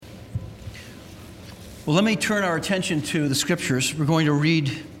Well, let me turn our attention to the Scriptures. We're going to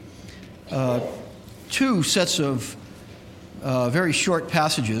read two sets of very short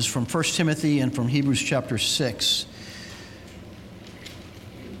passages from 1 Timothy and from Hebrews chapter 6.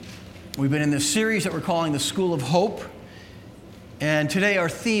 We've been in this series that we're calling the School of Hope, and today our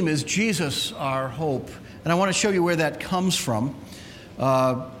theme is Jesus, our hope. And I want to show you where that comes from.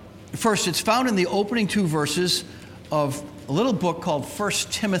 First, it's found in the opening two verses of a little book called 1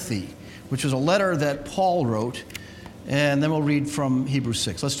 Timothy, which is a letter that Paul wrote, and then we'll read from Hebrews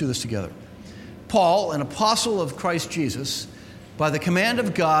 6. Let's do this together. Paul, an apostle of Christ Jesus, by the command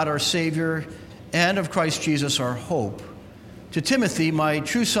of God our Savior and of Christ Jesus our hope, to Timothy, my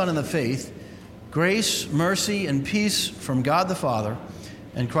true son in the faith, grace, mercy, and peace from God the Father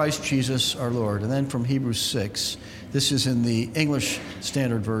and Christ Jesus our Lord. And then from Hebrews 6, this is in the English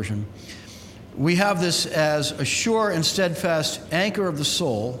Standard Version. We have this as a sure and steadfast anchor of the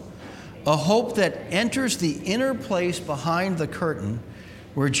soul, a hope that enters the inner place behind the curtain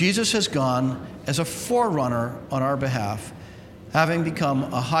where Jesus has gone as a forerunner on our behalf, having become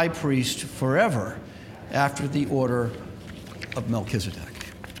a high priest forever after the order of Melchizedek.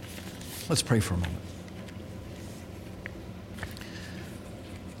 Let's pray for a moment.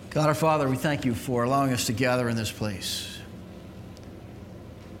 God our Father, we thank you for allowing us to gather in this place,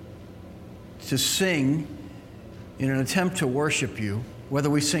 to sing in an attempt to worship you, whether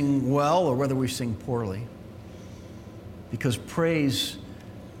we sing well or whether we sing poorly, because praise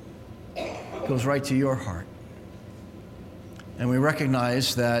goes right to your heart. And we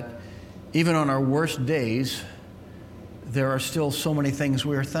recognize that even on our worst days, there are still so many things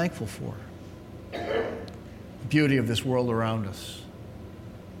we are thankful for. The beauty of this world around us,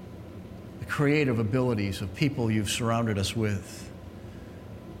 the creative abilities of people you've surrounded us with,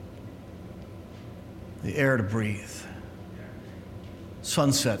 the air to breathe,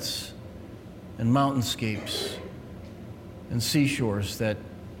 sunsets and mountainscapes and seashores that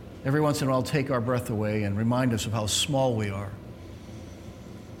every once in a while take our breath away and remind us of how small we are,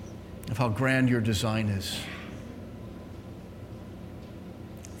 of how grand your design is.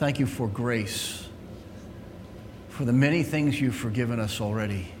 Thank you for grace, for the many things you've forgiven us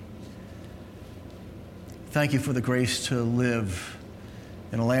already. Thank you for the grace to live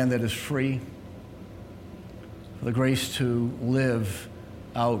in a land that is free, for the grace to live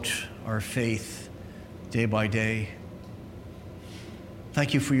out our faith day by day.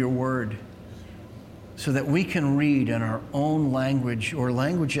 Thank you for your word, so that we can read in our own language, or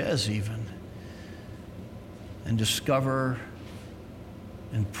languages even, and discover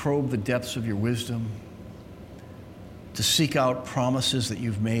and probe the depths of your wisdom, to seek out promises that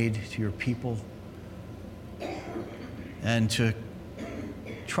you've made to your people, and to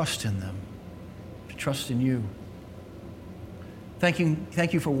trust in them, to trust in you.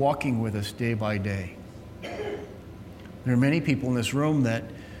 Thank you for walking with us day by day. There are many people in this room that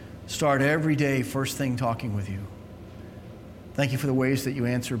start every day first thing talking with you. Thank you for the ways that you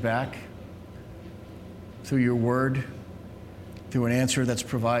answer back through your word, through an answer that's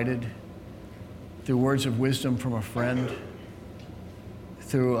provided, through words of wisdom from a friend,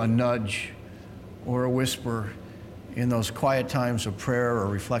 through a nudge or a whisper in those quiet times of prayer or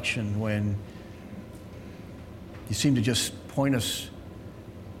reflection when you seem to just point us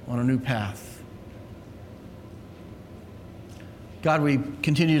on a new path. God, we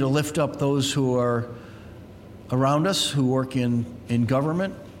continue to lift up those who are around us, who work in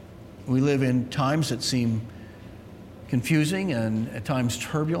government. We live in times that seem confusing and at times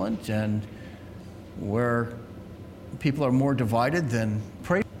turbulent, and where people are more divided than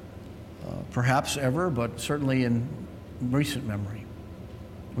perhaps ever, but certainly in recent memory.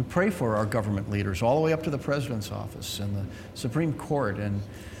 We pray for our government leaders all the way up to the President's office and the Supreme Court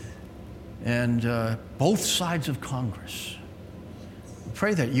and both sides of Congress. We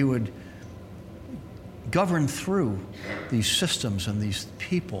pray that you would govern through these systems and these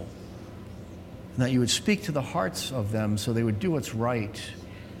people, and that you would speak to the hearts of them so they would do what's right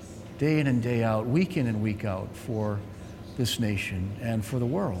day in and day out, week in and week out, for this nation and for the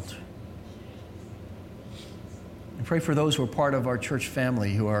world. And pray for those who are part of our church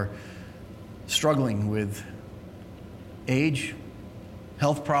family who are struggling with age,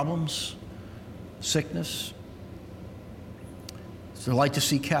 health problems, sickness. It's a delight to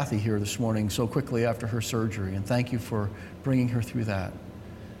see Kathy here this morning so quickly after her surgery, and thank you for bringing her through that.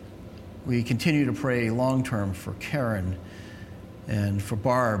 We continue to pray long-term for Karen and for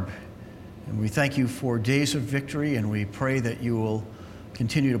Barb, and we thank you for days of victory, and we pray that you will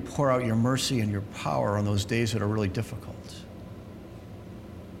continue to pour out your mercy and your power on those days that are really difficult.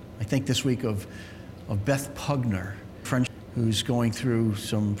 I think this week of Beth Pugner, friend, who's going through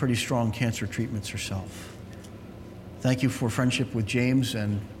some pretty strong cancer treatments herself. Thank you for friendship with James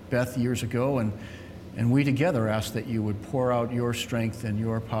and Beth years ago, and we together ask that you would pour out your strength and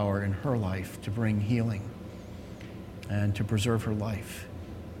your power in her life to bring healing and to preserve her life.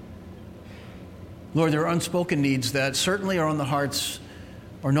 Lord, there are unspoken needs that certainly are on the hearts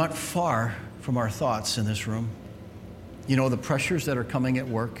or not far from our thoughts in this room. You know the pressures that are coming at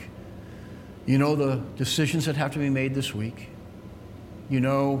work. You know the decisions that have to be made this week. You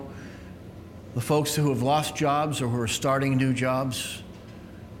know the folks who have lost jobs or who are starting new jobs.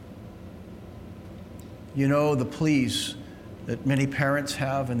 You know the pleas that many parents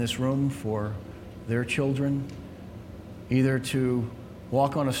have in this room for their children, either to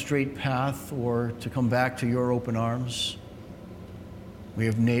walk on a straight path or to come back to your open arms. We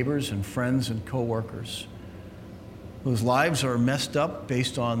have neighbors and friends and coworkers whose lives are messed up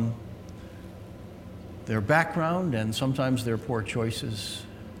based on their background and sometimes their poor choices,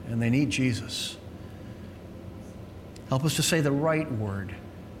 and they need Jesus. Help us to say the right word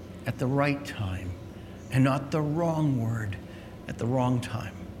at the right time and not the wrong word at the wrong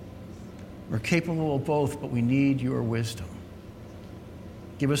time. We're capable of both, but we need your wisdom.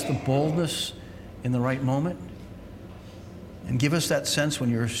 Give us the boldness in the right moment, and give us that sense when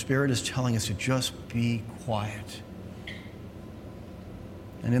your Spirit is telling us to just be quiet.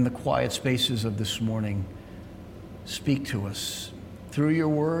 And in the quiet spaces of this morning, speak to us through your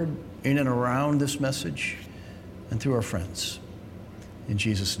word, in and around this message, and through our friends. In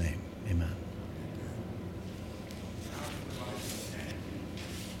Jesus' name, amen.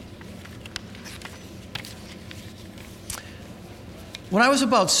 When I was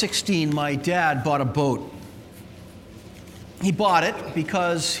about 16, my dad bought a boat. He bought it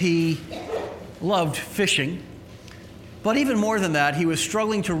because he loved fishing. But even more than that, he was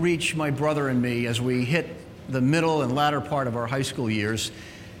struggling to reach my brother and me as we hit the middle and latter part of our high school years.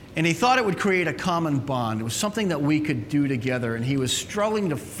 And he thought it would create a common bond. It was something that we could do together. And he was struggling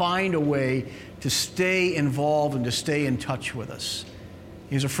to find a way to stay involved and to stay in touch with us.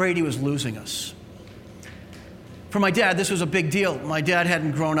 He was afraid he was losing us. For my dad, this was a big deal. My dad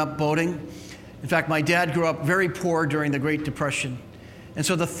hadn't grown up boating. In fact, my dad grew up very poor during the Great Depression. And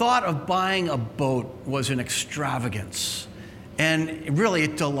so the thought of buying a boat was an extravagance. And really,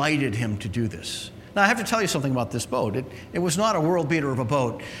 it delighted him to do this. Now, I have to tell you something about this boat. It was not a world beater of a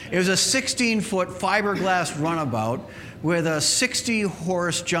boat. It was a 16-foot fiberglass runabout with a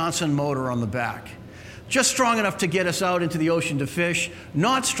 60-horse Johnson motor on the back. Just strong enough to get us out into the ocean to fish,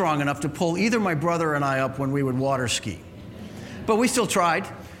 not strong enough to pull either my brother and I up when we would water ski. But we still tried.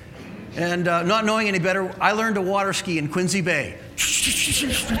 And not knowing any better, I learned to water ski in Quincy Bay.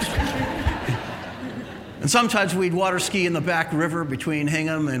 And sometimes we'd water ski in the back river between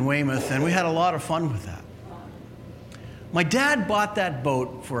Hingham and Weymouth, and we had a lot of fun with that. My dad bought that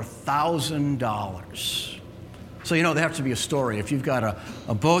boat for $1,000. So you know there has to be a story. If you've got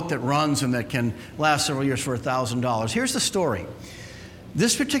a boat that runs and that can last several years for $1,000. Here's the story.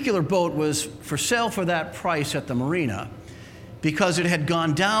 This particular boat was for sale for that price at the marina because it had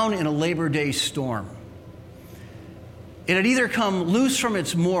gone down in a Labor Day storm. It had either come loose from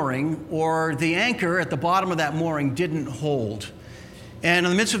its mooring or the anchor at the bottom of that mooring didn't hold. And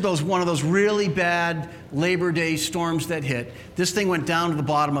in the midst of one of those really bad Labor Day storms that hit, this thing went down to the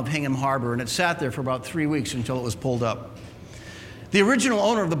bottom of Hingham Harbor, and it sat there for about 3 weeks until it was pulled up. The original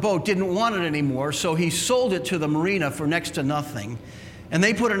owner of the boat didn't want it anymore, so he sold it to the marina for next to nothing. And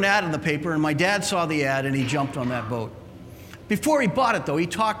they put an ad in the paper, and my dad saw the ad, and he jumped on that boat. Before he bought it, though, he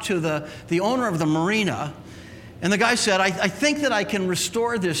talked to the owner of the marina, and the guy said, I think that I can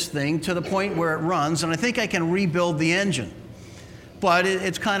restore this thing to the point where it runs, and I think I can rebuild the engine. But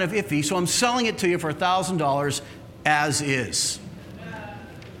it's kind of iffy, so I'm selling it to you for $1,000 as is.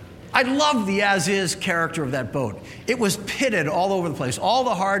 I love the as-is character of that boat. It was pitted all over the place. All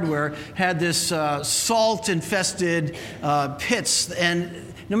the hardware had this salt-infested pits,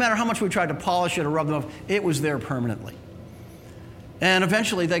 and no matter how much we tried to polish it or rub them off, it was there permanently. And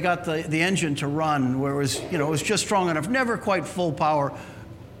eventually they got the engine to run where it was just strong enough, never quite full power,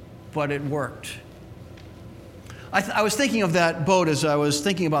 but it worked. I was thinking of that boat as I was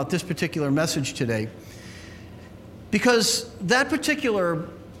thinking about this particular message today, because that particular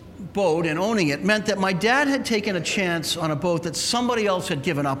boat and owning it meant that my dad had taken a chance on a boat that somebody else had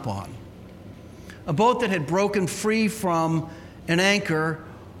given up on. A boat that had broken free from an anchor,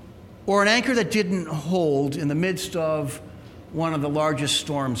 or an anchor that didn't hold in the midst of one of the largest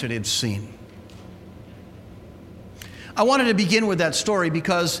storms it had seen. I wanted to begin with that story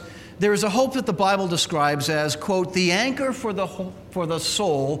because there is a hope that the Bible describes as, quote, the anchor for the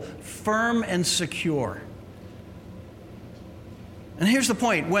soul, firm and secure. And here's the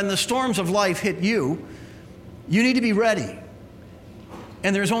point. When the storms of life hit you, you need to be ready.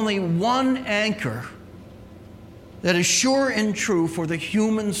 And there's only one anchor that is sure and true for the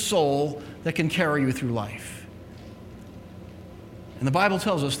human soul that can carry you through life. And the Bible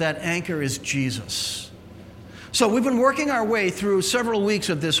tells us that anchor is Jesus. So we've been working our way through several weeks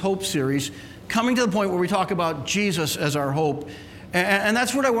of this hope series, coming to the point where we talk about Jesus as our hope. And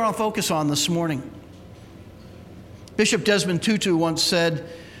that's what I want to focus on this morning. Bishop Desmond Tutu once said,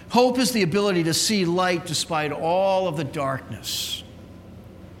 "Hope is the ability to see light despite all of the darkness."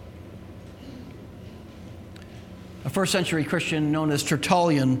 A first-century Christian known as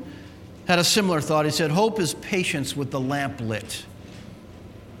Tertullian had a similar thought. He said, "Hope is patience with the lamp lit."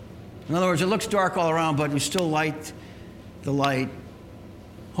 In other words, it looks dark all around, but we still light the light,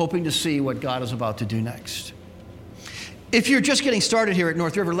 hoping to see what God is about to do next. If you're just getting started here at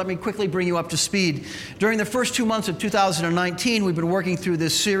North River, let me quickly bring you up to speed. During the first 2 months of 2019, we've been working through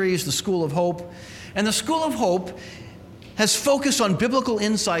this series, The School of Hope. And the School of Hope has focused on biblical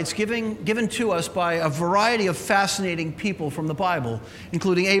insights given to us by a variety of fascinating people from the Bible,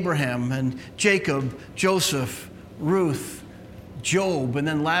 including Abraham and Jacob, Joseph, Ruth, Job, and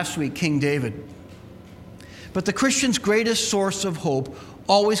then last week, King David. But the Christian's greatest source of hope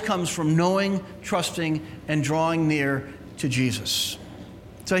always comes from knowing, trusting, and drawing near to Jesus.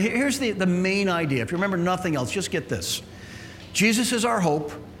 So here's the main idea. If you remember nothing else, just get this. Jesus is our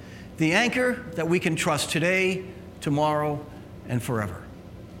hope, the anchor that we can trust today, tomorrow, and forever.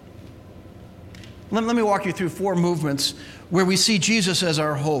 Let me walk you through 4 movements where we see Jesus as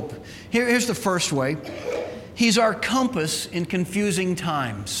our hope. Here's the first way. He's our compass in confusing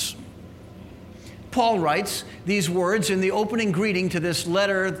times. Paul writes these words in the opening greeting to this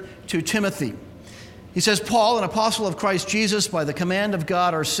letter to Timothy. He says, "Paul, an apostle of Christ Jesus, by the command of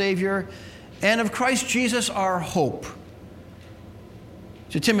God our Savior, and of Christ Jesus our hope.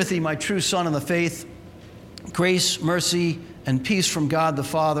 To Timothy, my true son in the faith, grace, mercy, and peace from God the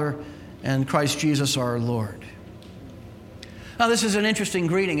Father and Christ Jesus our Lord." Now, this is an interesting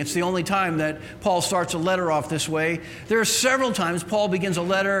greeting. It's the only time that Paul starts a letter off this way. There are several times Paul begins a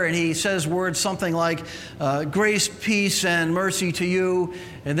letter and he says words something like grace, peace, and mercy to you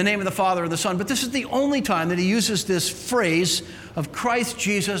in the name of the Father and the Son. But this is the only time that he uses this phrase of Christ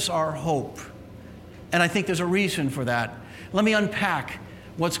Jesus our hope. And I think there's a reason for that. Let me unpack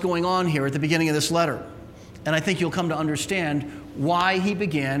what's going on here at the beginning of this letter. And I think you'll come to understand why he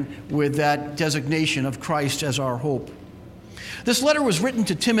began with that designation of Christ as our hope. This letter was written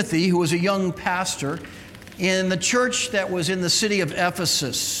to Timothy, who was a young pastor in the church that was in the city of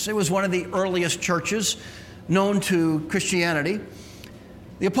Ephesus. It was one of the earliest churches known to Christianity.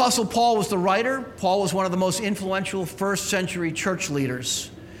 The Apostle Paul was the writer. Paul was one of the most influential first-century church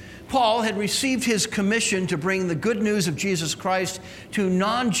leaders. Paul had received his commission to bring the good news of Jesus Christ to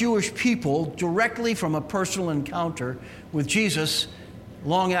non-Jewish people directly from a personal encounter with Jesus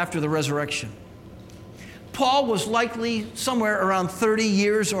long after the resurrection. Paul was likely somewhere around 30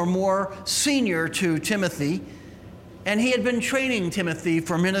 years or more senior to Timothy, and he had been training Timothy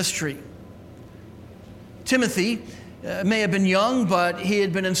for ministry. Timothy may have been young, but he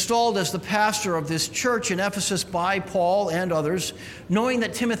had been installed as the pastor of this church in Ephesus by Paul and others, knowing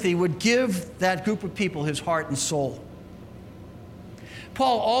that Timothy would give that group of people his heart and soul.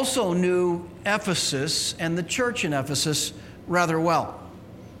 Paul also knew Ephesus and the church in Ephesus rather well.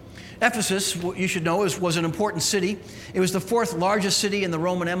 Ephesus, you should know, was an important city. It was the 4th largest city in the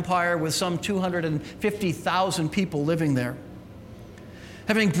Roman Empire with some 250,000 people living there.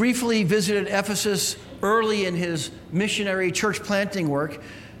 Having briefly visited Ephesus early in his missionary church planting work,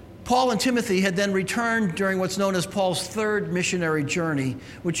 Paul and Timothy had then returned during what's known as Paul's 3rd missionary journey,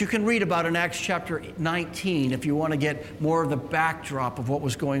 which you can read about in Acts chapter 19 if you want to get more of the backdrop of what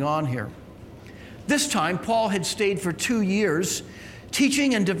was going on here. This time, Paul had stayed for 2 years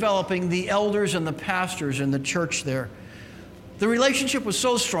teaching and developing the elders and the pastors in the church there. The relationship was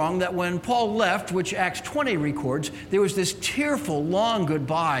so strong that when Paul left, which Acts 20 records, there was this tearful, long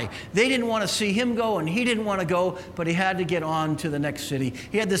goodbye. They didn't want to see him go, and he didn't want to go, but he had to get on to the next city.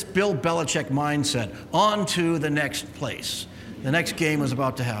 He had this Bill Belichick mindset, on to the next place. The next game was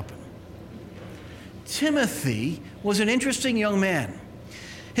about to happen. Timothy was an interesting young man.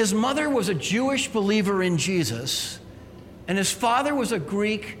 His mother was a Jewish believer in Jesus, and his father was a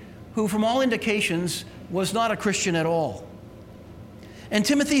Greek who, from all indications, was not a Christian at all. And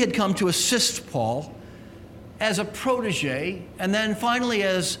Timothy had come to assist Paul as a protege, and then finally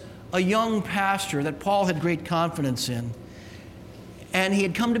as a young pastor that Paul had great confidence in. And he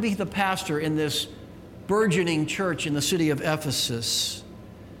had come to be the pastor in this burgeoning church in the city of Ephesus.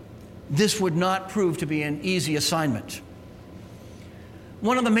 This would not prove to be an easy assignment.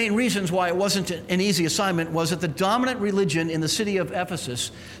 One of the main reasons why it wasn't an easy assignment was that the dominant religion in the city of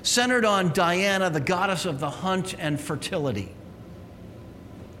Ephesus centered on Diana, the goddess of the hunt and fertility.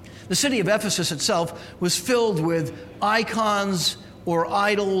 The city of Ephesus itself was filled with icons or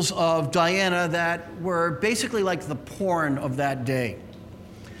idols of Diana that were basically like the porn of that day.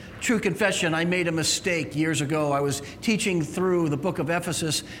 True confession, I made a mistake years ago. I was teaching through the book of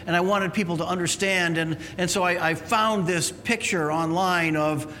Ephesus, and I wanted people to understand, and so I found this picture online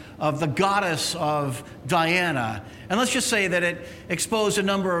of the goddess of Diana. And let's just say that it exposed a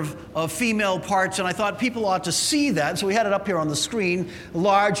number of female parts, and I thought people ought to see that, so we had it up here on the screen,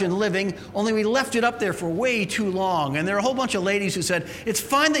 large and living, only we left it up there for way too long. And there are a whole bunch of ladies who said, it's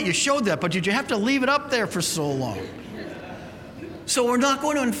fine that you showed that, but did you have to leave it up there for so long? So we're not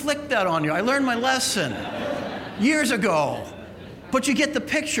going to inflict that on you. I learned my lesson years ago. But you get the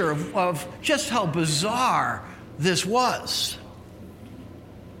picture of just how bizarre this was.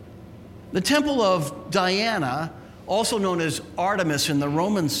 The temple of Diana, also known as Artemis in the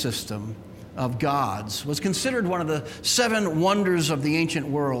Roman system of gods, was considered one of the 7 wonders of the ancient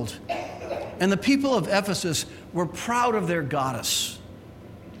world. And the people of Ephesus were proud of their goddess.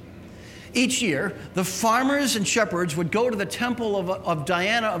 Each year, the farmers and shepherds would go to the temple of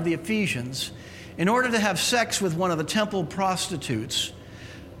Diana of the Ephesians in order to have sex with one of the temple prostitutes,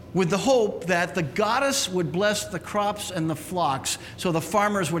 with the hope that the goddess would bless the crops and the flocks so the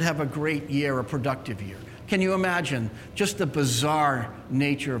farmers would have a great year, a productive year. Can you imagine just the bizarre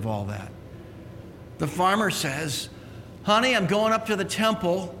nature of all that? The farmer says, honey, I'm going up to the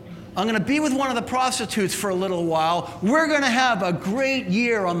temple. I'm going to be with one of the prostitutes for a little while. We're going to have a great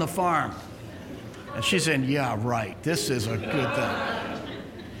year on the farm. And she's saying, yeah, right. This is a good thing.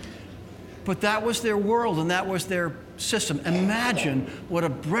 But that was their world, and that was their system. Imagine what a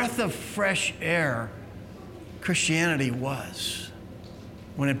breath of fresh air Christianity was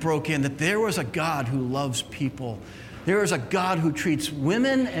when it broke in, that there was a God who loves people. There is a God who treats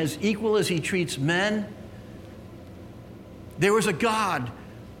women as equal as he treats men. There was a God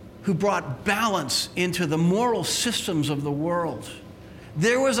who brought balance into the moral systems of the world.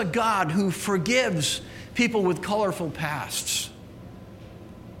 There was a God who forgives people with colorful pasts.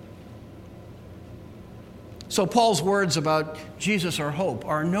 So Paul's words about Jesus our hope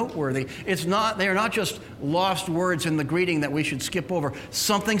are noteworthy. They are not just lost words in the greeting that we should skip over.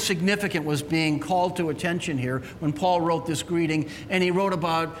 Something significant was being called to attention here when Paul wrote this greeting, and he wrote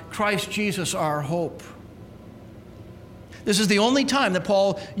about Christ Jesus our hope. This is the only time that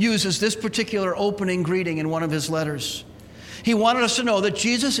Paul uses this particular opening greeting in one of his letters. He wanted us to know that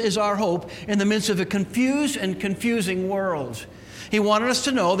Jesus is our hope in the midst of a confused and confusing world. He wanted us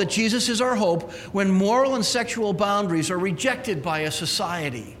to know that Jesus is our hope when moral and sexual boundaries are rejected by a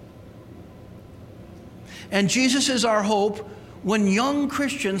society. And Jesus is our hope when young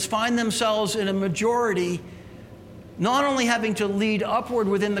Christians find themselves in a majority, not only having to lead upward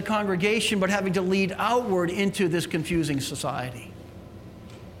within the congregation, but having to lead outward into this confusing society.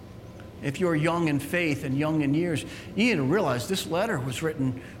 If you're young in faith and young in years, you need to realize this letter was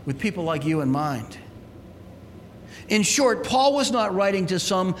written with people like you in mind. In short, Paul was not writing to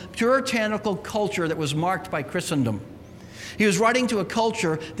some puritanical culture that was marked by Christendom. He was writing to a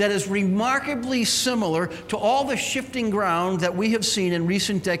culture that is remarkably similar to all the shifting ground that we have seen in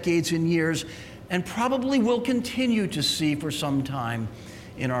recent decades and years, and probably will continue to see for some time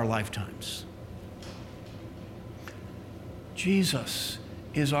in our lifetimes. Jesus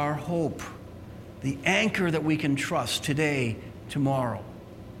is our hope, the anchor that we can trust today, tomorrow,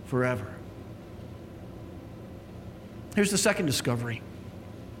 forever. Here's the second discovery.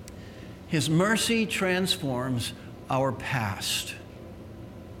 His mercy transforms our past.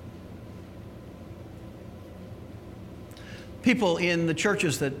 People in the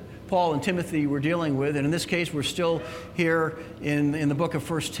churches that Paul and Timothy were dealing with, and in this case we're still here in the book of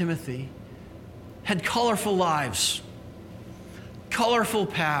 1 Timothy, had colorful lives, colorful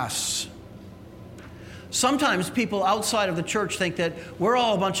pasts. Sometimes people outside of the church think that we're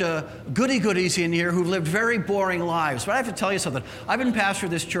all a bunch of goody-goodies in here who've lived very boring lives. But I have to tell you something. I've been pastor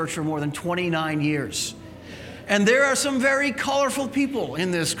of this church for more than 29 years. And there are some very colorful people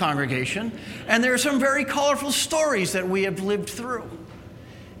in this congregation. And there are some very colorful stories that we have lived through.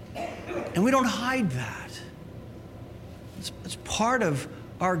 And we don't hide that. It's part of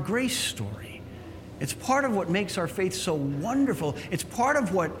our grace story. It's part of what makes our faith so wonderful. It's part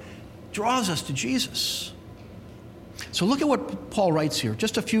of what draws us to Jesus. So look at what Paul writes here,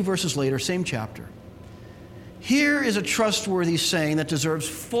 just a few verses later, same chapter. Here is a trustworthy saying that deserves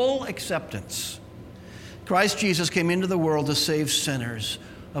full acceptance. Christ Jesus came into the world to save sinners,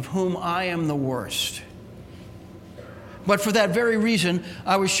 of whom I am the worst. But for that very reason,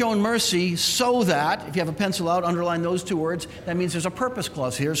 I was shown mercy so that, if you have a pencil out, underline those two words. That means there's a purpose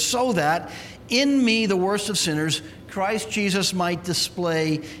clause here. So that in me, the worst of sinners, Christ Jesus might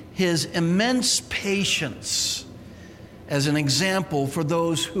display his immense patience as an example for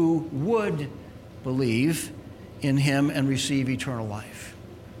those who would believe in him and receive eternal life.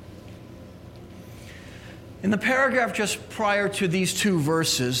 In the paragraph just prior to these two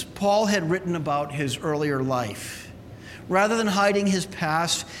verses, Paul had written about his earlier life. Rather than hiding his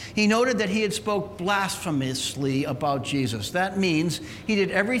past, he noted that he had spoke blasphemously about Jesus. That means he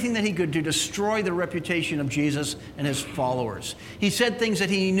did everything that he could to destroy the reputation of Jesus and his followers. He said things that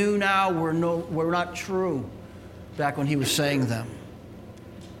he knew now were not true back when he was saying them.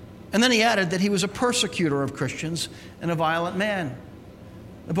 And then he added that he was a persecutor of Christians and a violent man.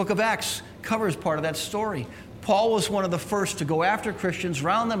 The book of Acts covers part of that story. Paul was one of the first to go after Christians,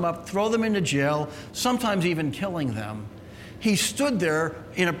 round them up, throw them into jail, sometimes even killing them. He stood there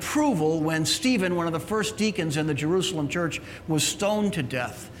in approval when Stephen, one of the first deacons in the Jerusalem church, was stoned to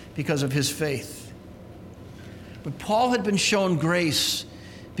death because of his faith. But Paul had been shown grace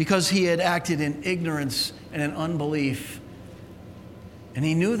because he had acted in ignorance and in unbelief, and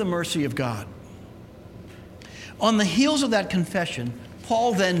he knew the mercy of God. On the heels of that confession,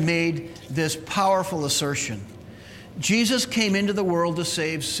 Paul then made this powerful assertion. Jesus came into the world to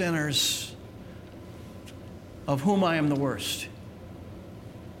save sinners, of whom I am the worst.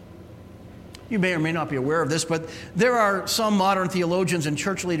 You may or may not be aware of this, but there are some modern theologians and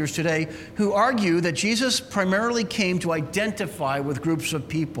church leaders today who argue that Jesus primarily came to identify with groups of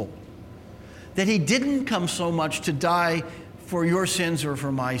people, that he didn't come so much to die for your sins or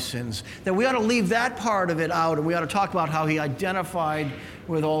for my sins, that we ought to leave that part of it out, and we ought to talk about how he identified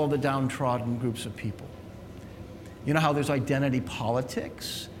with all of the downtrodden groups of people. You know how there's identity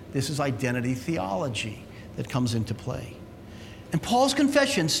politics? This is identity theology that comes into play. And Paul's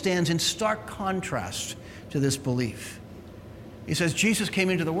confession stands in stark contrast to this belief. He says, Jesus came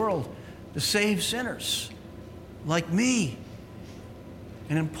into the world to save sinners like me.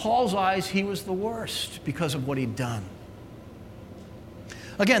 And in Paul's eyes, he was the worst because of what he'd done.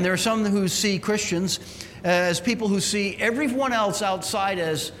 Again, there are some who see Christians as people who see everyone else outside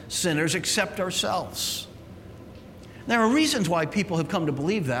as sinners except ourselves. There are reasons why people have come to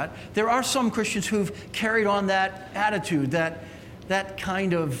believe that. There are some Christians who've carried on that attitude, that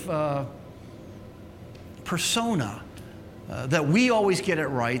kind of persona, that we always get it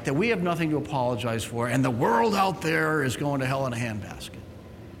right, that we have nothing to apologize for, and the world out there is going to hell in a handbasket.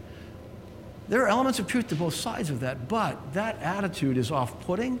 There are elements of truth to both sides of that, but that attitude is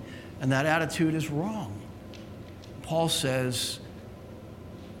off-putting, and that attitude is wrong. Paul says,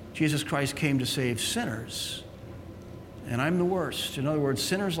 Jesus Christ came to save sinners, and I'm the worst. In other words,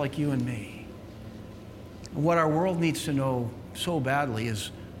 sinners like you and me. What our world needs to know so badly is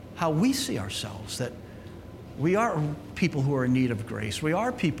how we see ourselves, that we are people who are in need of grace. We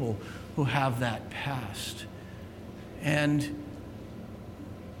are people who have that past. And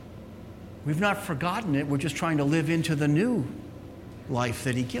we've not forgotten it. We're just trying to live into the new life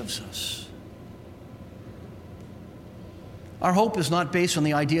that he gives us. Our hope is not based on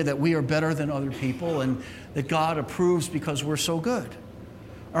the idea that we are better than other people and that God approves because we're so good.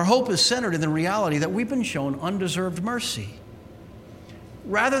 Our hope is centered in the reality that we've been shown undeserved mercy.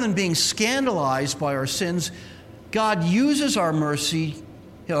 Rather than being scandalized by our sins, God uses our mercy,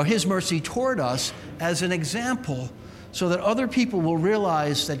 his mercy toward us as an example so that other people will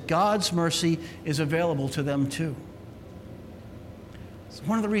realize that God's mercy is available to them too. It's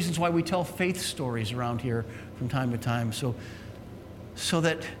one of the reasons why we tell faith stories around here from time to time, so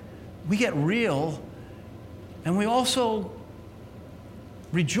that we get real and we also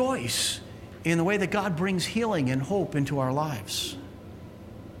rejoice in the way that God brings healing and hope into our lives.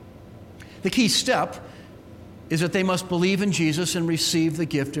 The key step is that they must believe in Jesus and receive the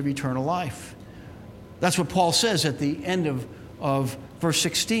gift of eternal life. That's what Paul says at the end of verse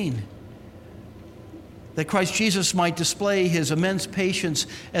 16. That Christ Jesus might display his immense patience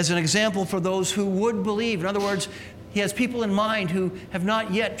as an example for those who would believe. In other words, he has people in mind who have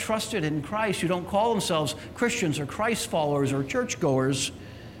not yet trusted in Christ, who don't call themselves Christians or Christ followers or churchgoers,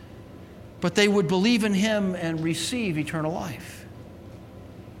 but they would believe in him and receive eternal life.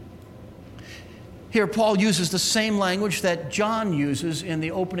 Here, Paul uses the same language that John uses in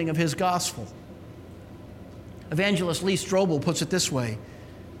the opening of his gospel. Evangelist Lee Strobel puts it this way: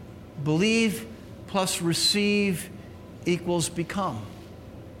 believe plus receive equals become.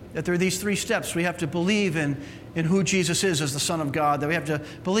 That there are these three steps. We have to believe in who Jesus is as the Son of God, that we have to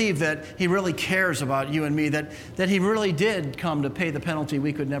believe that he really cares about you and me, that he really did come to pay the penalty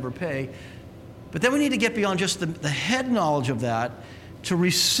we could never pay. But then we need to get beyond just the head knowledge of that to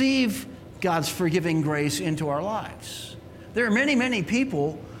receive God's forgiving grace into our lives. There are many, many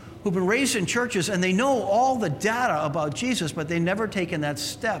people who've been raised in churches and they know all the data about Jesus, but they've never taken that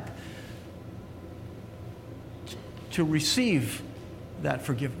step to receive that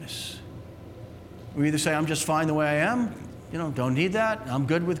forgiveness. We either say, I'm just fine the way I am, don't need that, I'm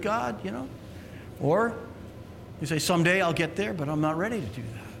good with God, Or you say, someday I'll get there, but I'm not ready to do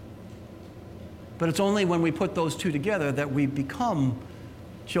that. But it's only when we put those two together that we become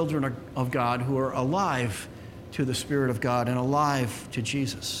children of God who are alive to the Spirit of God and alive to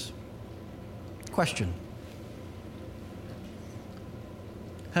Jesus. Question.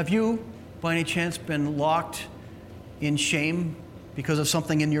 Have you, by any chance, been locked in shame because of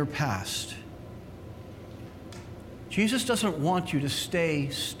something in your past? Jesus doesn't want you to stay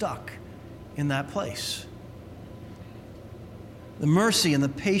stuck in that place. The mercy and the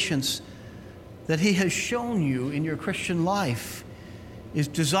patience that he has shown you in your Christian life is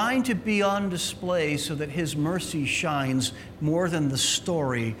designed to be on display so that his mercy shines more than the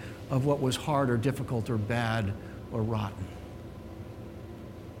story of what was hard or difficult or bad or rotten.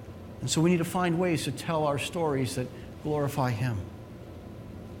 And so we need to find ways to tell our stories that glorify him.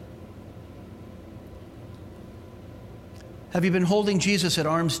 Have you been holding Jesus at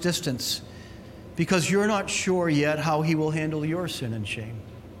arm's distance because you're not sure yet how he will handle your sin and shame?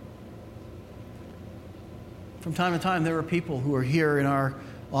 From time to time, there are people who are here in our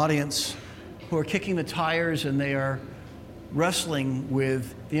audience who are kicking the tires and they are wrestling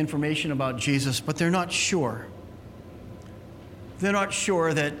with the information about Jesus, but they're not sure. They're not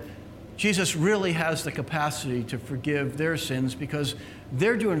sure that Jesus really has the capacity to forgive their sins because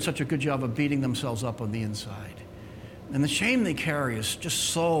they're doing such a good job of beating themselves up on the inside. And the shame they carry is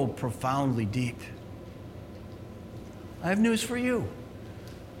just so profoundly deep. I have news for you.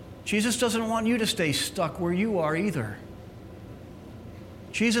 Jesus doesn't want you to stay stuck where you are either.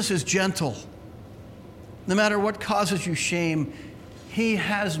 Jesus is gentle. No matter what causes you shame, he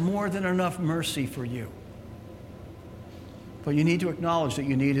has more than enough mercy for you. But you need to acknowledge that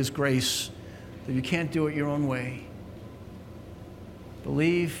you need his grace, that you can't do it your own way.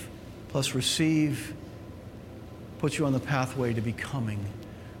 Believe plus receive puts you on the pathway to becoming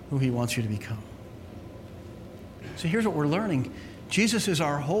who he wants you to become. So here's what we're learning. Jesus is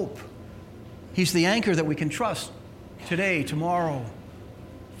our hope. He's the anchor that we can trust today, tomorrow,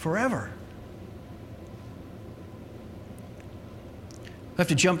 forever. I have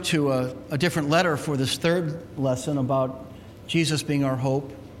to jump to a different letter for this third lesson about Jesus being our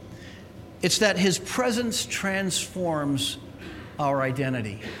hope. It's that his presence transforms our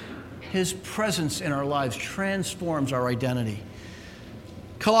identity. His presence in our lives transforms our identity.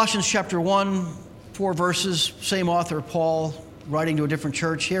 Colossians chapter 1, 4 verses, same author, Paul, writing to a different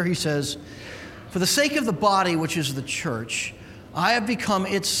church. Here he says, "For the sake of the body, which is the church, I have become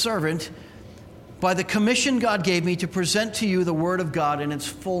its servant by the commission God gave me to present to you the word of God in its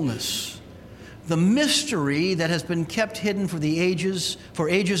fullness, the mystery that has been kept hidden for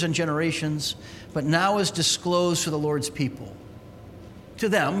ages and generations, but now is disclosed to the Lord's people. To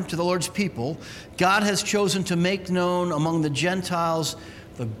them, to the Lord's people, God has chosen to make known among the Gentiles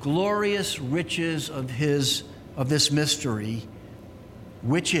the glorious riches of this mystery,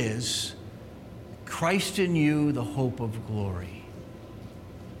 which is Christ in you, the hope of glory."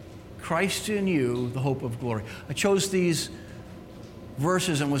 Christ in you, the hope of glory. I chose these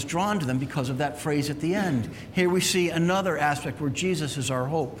verses and was drawn to them because of that phrase at the end. Here we see another aspect where Jesus is our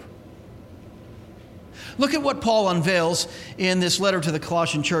hope. Look at what Paul unveils in this letter to the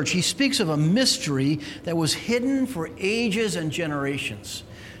Colossian church. He speaks of a mystery that was hidden for ages and generations.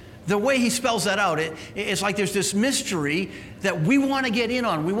 The way he spells that out, it's like there's this mystery that we want to get in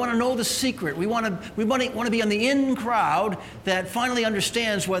on. We want to know the secret. We want to be on the in crowd that finally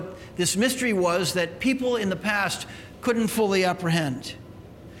understands what this mystery was that people in the past couldn't fully apprehend.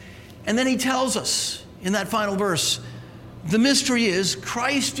 And then he tells us in that final verse, the mystery is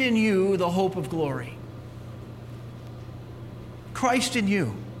Christ in you, the hope of glory. Christ in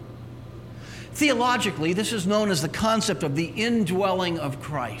you. Theologically, this is known as the concept of the indwelling of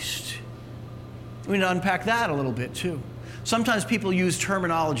Christ. We need to unpack that a little bit too. Sometimes people use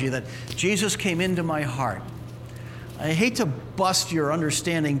terminology that Jesus came into my heart. I hate to bust your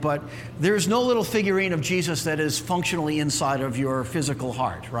understanding, but there's no little figurine of Jesus that is functionally inside of your physical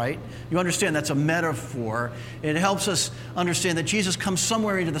heart, right? You understand that's a metaphor. It helps us understand that Jesus comes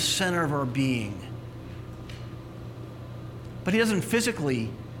somewhere into the center of our being. But he doesn't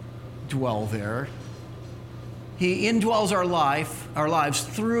physically dwell there. He indwells our lives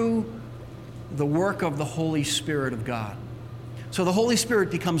through the work of the Holy Spirit of God, So the Holy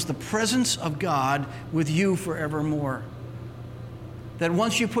Spirit becomes the presence of God with you forevermore. That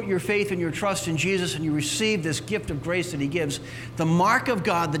once you put your faith and your trust in Jesus and you receive this gift of grace that he gives, the mark of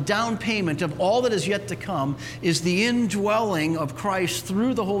God, the down payment of all that is yet to come, is the indwelling of Christ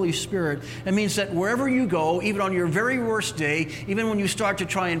through the Holy Spirit. It means that wherever you go, even on your very worst day, even when you start to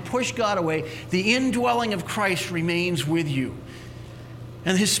try and push God away, the indwelling of Christ remains with you.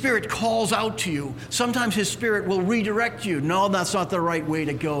 And his Spirit calls out to you. Sometimes his Spirit will redirect you. No, that's not the right way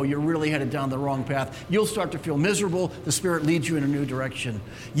to go. You're really headed down the wrong path. You'll start to feel miserable. The Spirit leads you in a new direction.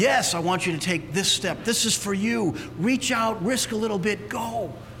 Yes, I want you to take this step. This is for you. Reach out, risk a little bit,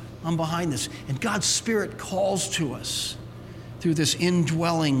 go. I'm behind this. And God's Spirit calls to us through this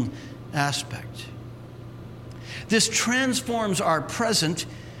indwelling aspect. This transforms our present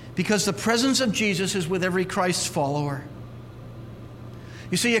because the presence of Jesus is with every Christ follower.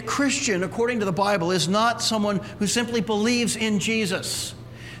 You see, a Christian, according to the Bible, is not someone who simply believes in Jesus.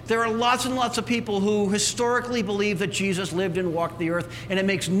 There are lots and lots of people who historically believe that Jesus lived and walked the earth, and it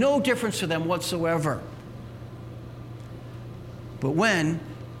makes no difference to them whatsoever. But when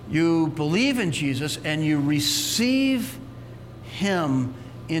you believe in Jesus and you receive him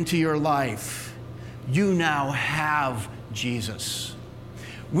into your life, you now have Jesus.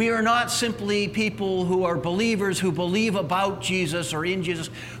 We are not simply people who are believers who believe about Jesus or in Jesus.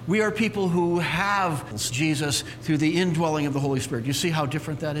 We are people who have Jesus through the indwelling of the Holy Spirit. You see how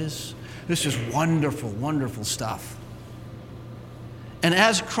different that is? This is wonderful, wonderful stuff. And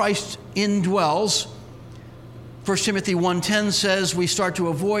as Christ indwells, 1 Timothy 1:10 says we start to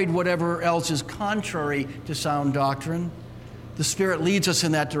avoid whatever else is contrary to sound doctrine. The Spirit leads us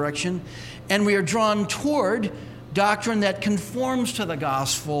in that direction. And we are drawn toward doctrine that conforms to the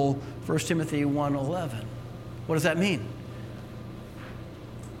gospel, 1 Timothy 1:11. What does that mean?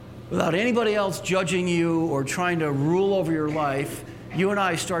 Without anybody else judging you or trying to rule over your life, you and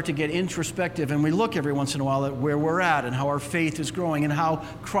I start to get introspective, and we look every once in a while at where we're at and how our faith is growing and how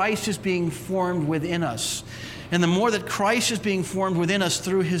Christ is being formed within us. And the more that Christ is being formed within us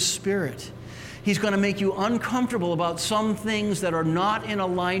through his Spirit, he's going to make you uncomfortable about some things that are not in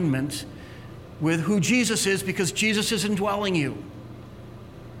alignment with who Jesus is, because Jesus is indwelling you.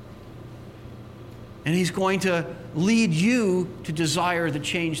 And he's going to lead you to desire the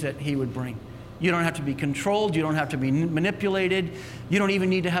change that he would bring. You don't have to be controlled. You don't have to be manipulated. You don't even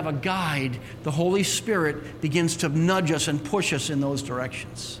need to have a guide. The Holy Spirit begins to nudge us and push us in those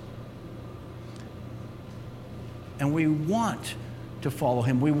directions. And we want to follow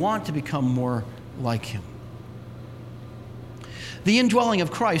him. We want to become more like him. The indwelling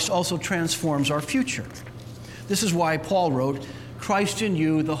of Christ also transforms our future. This is why Paul wrote, Christ in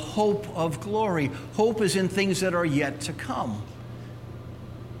you, the hope of glory. Hope is in things that are yet to come.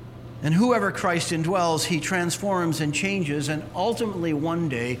 And whoever Christ indwells, he transforms and changes, and ultimately one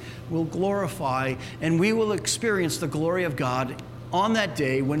day will glorify, and we will experience the glory of God on that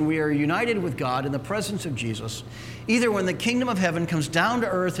day when we are united with God in the presence of Jesus, either when the kingdom of heaven comes down to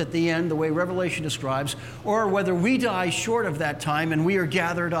earth at the end, the way Revelation describes, or whether we die short of that time and we are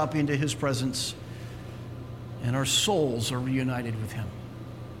gathered up into his presence and our souls are reunited with him.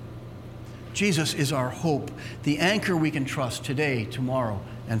 Jesus is our hope, the anchor we can trust today, tomorrow,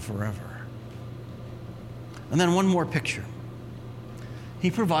 and forever. And then one more picture.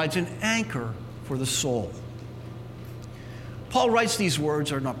 He provides an anchor for the soul. Paul writes these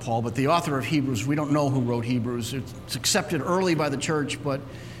words, or not Paul, but the author of Hebrews. We don't know who wrote Hebrews. It's accepted early by the church, but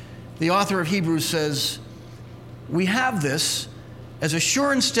the author of Hebrews says, we have this as a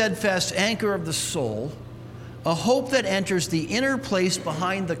sure and steadfast anchor of the soul, a hope that enters the inner place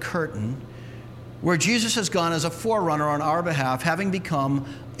behind the curtain, where Jesus has gone as a forerunner on our behalf, having become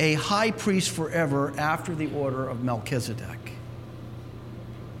a high priest forever after the order of Melchizedek.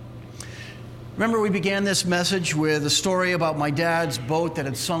 Remember, we began this message with a story about my dad's boat that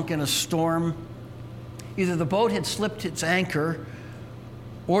had sunk in a storm. Either the boat had slipped its anchor,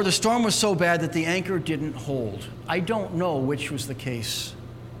 or the storm was so bad that the anchor didn't hold. I don't know which was the case.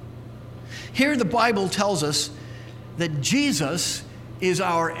 Here the Bible tells us that Jesus is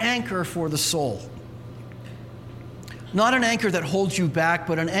our anchor for the soul. Not an anchor that holds you back,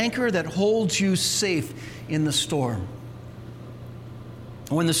 but an anchor that holds you safe in the storm.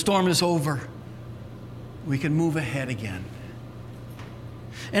 When the storm is over, we can move ahead again.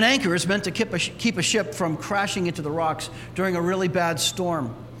 An anchor is meant to keep a ship from crashing into the rocks during a really bad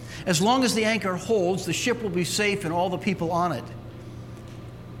storm. As long as the anchor holds, the ship will be safe and all the people on it.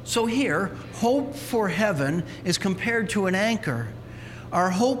 So here, hope for heaven is compared to an anchor. Our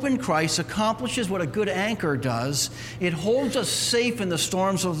hope in Christ accomplishes what a good anchor does. It holds us safe in the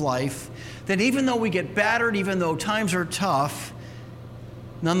storms of life, that even though we get battered, even though times are tough,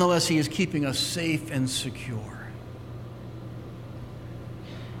 Nonetheless, he is keeping us safe and secure.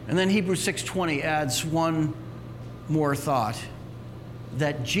 And then Hebrews 6:20 adds one more thought,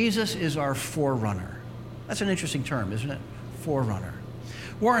 that Jesus is our forerunner. That's an interesting term, isn't it? Forerunner.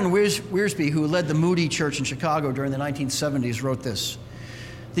 Warren Wiersbe, who led the Moody Church in Chicago during the 1970s, wrote this: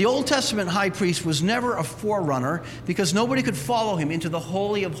 the Old Testament high priest was never a forerunner because nobody could follow him into the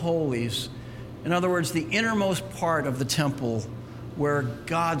Holy of Holies. In other words, the innermost part of the temple where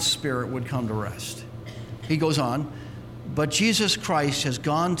God's Spirit would come to rest. He goes on, but Jesus Christ has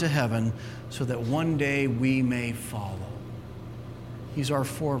gone to heaven so that one day we may follow. He's our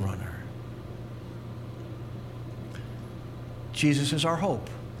forerunner. Jesus is our hope,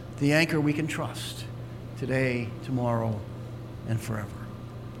 the anchor we can trust today, tomorrow, and forever.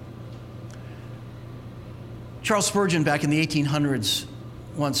 Charles Spurgeon, back in the 1800s,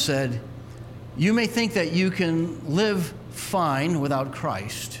 once said, "You may think that you can live fine without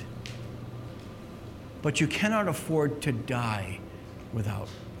Christ, but you cannot afford to die without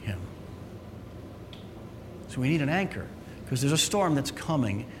him." So we need an anchor, because there's a storm that's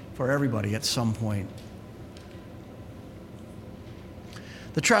coming for everybody at some point.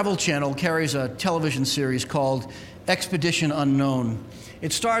 The Travel Channel carries a television series called Expedition Unknown.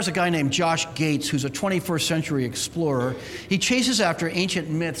 It stars a guy named Josh Gates, who's a 21st century explorer. He chases after ancient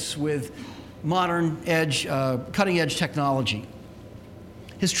myths with modern cutting-edge technology.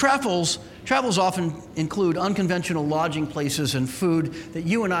 His travels often include unconventional lodging places and food that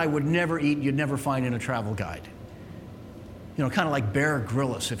you and I would never eat, you'd never find in a travel guide. You know, kind of like Bear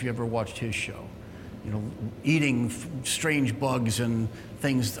Grylls, if you ever watched his show. You know, eating strange bugs and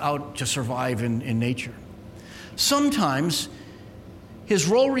things out to survive in nature. Sometimes his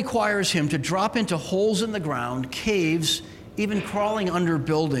role requires him to drop into holes in the ground, caves, even crawling under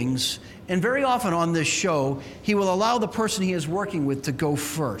buildings. And very often on this show, he will allow the person he is working with to go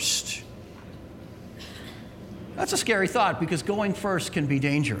first. That's a scary thought, because going first can be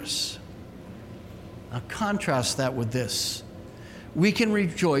dangerous. Now contrast that with this. We can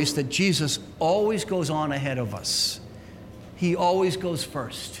rejoice that Jesus always goes on ahead of us. He always goes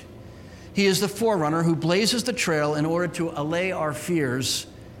first. He is the forerunner who blazes the trail in order to allay our fears,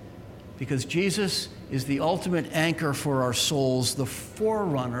 because Jesus is the ultimate anchor for our souls, the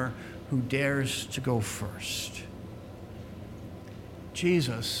forerunner who dares to go first.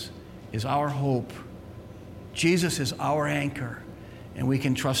 Jesus is our hope. Jesus is our anchor, and we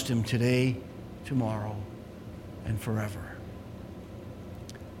can trust him today, tomorrow, and forever.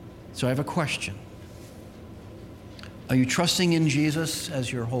 So I have a question. Are you trusting in Jesus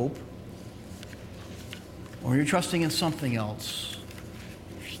as your hope? Or are you trusting in something else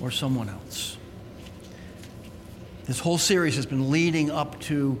or someone else? This whole series has been leading up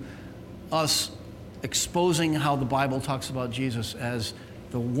to us exposing how the Bible talks about Jesus as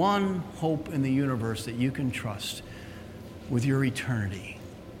the one hope in the universe that you can trust with your eternity.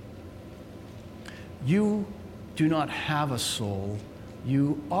 You do not have a soul.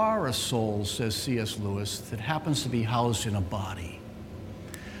 You are a soul, says C.S. Lewis, that happens to be housed in a body.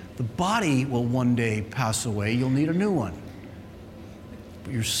 The body will one day pass away. You'll need a new one.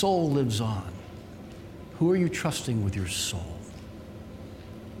 But your soul lives on. Who are you trusting with your soul?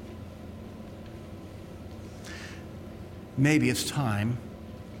 Maybe it's time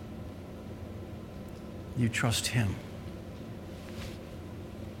you trust him.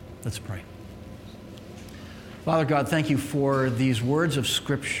 Let's pray. Father God, thank you for these words of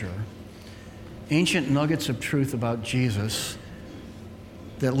Scripture, ancient nuggets of truth about Jesus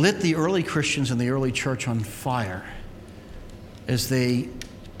that lit the early Christians and the early church on fire as they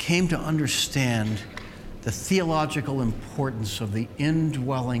came to understand the theological importance of the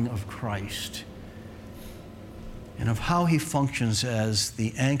indwelling of Christ and of how he functions as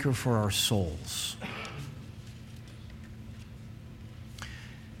the anchor for our souls.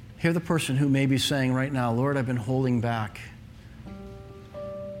 Hear the person who may be saying right now, Lord, I've been holding back.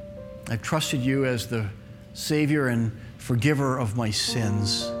 I've trusted you as the Savior and forgiver of my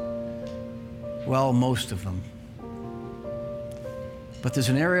sins. Well, most of them. But there's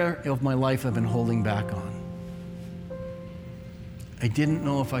an area of my life I've been holding back on. I didn't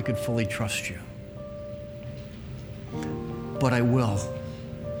know if I could fully trust you. But I will.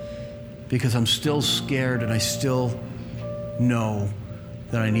 Because I'm still scared and I still know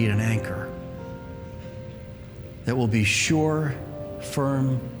that I need an anchor that will be sure,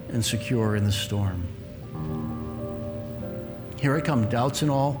 firm, and secure in the storm. Here I come, doubts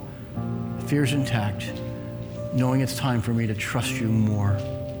and all, fears intact, knowing it's time for me to trust you more.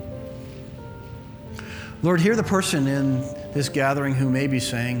 Lord, hear the person in this gathering who may be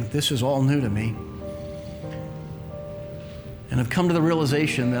saying, this is all new to me. and have come to the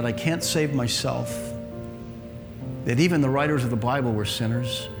realization that I can't save myself, that even the writers of the Bible were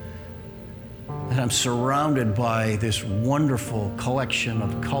sinners, that I'm surrounded by this wonderful collection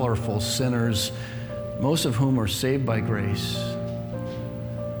of colorful sinners, most of whom are saved by grace.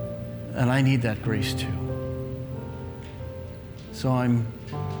 And I need that grace too. So I'm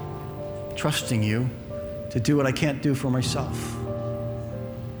trusting you to do what I can't do for myself.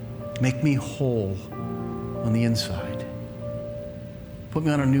 Make me whole on the inside. Put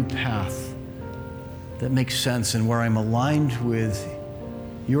me on a new path that makes sense and where I'm aligned with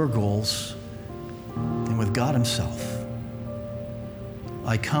your goals and with God himself.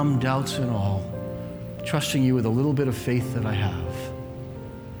 I come, doubts and all, trusting you with a little bit of faith that I have,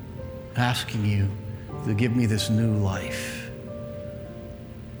 asking you to give me this new life.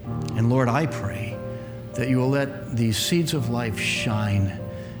 And Lord, I pray that you will let these seeds of life shine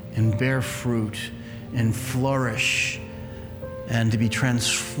and bear fruit and flourish and to be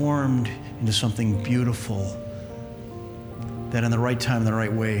transformed into something beautiful that in the right time, in the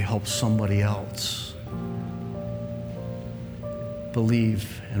right way, helps somebody else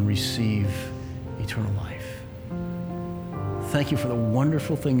believe and receive eternal life. Thank you for the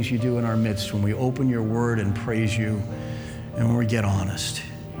wonderful things you do in our midst when we open your word and praise you and when we get honest,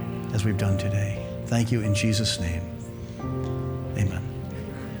 as we've done today. Thank you in Jesus' name. Amen.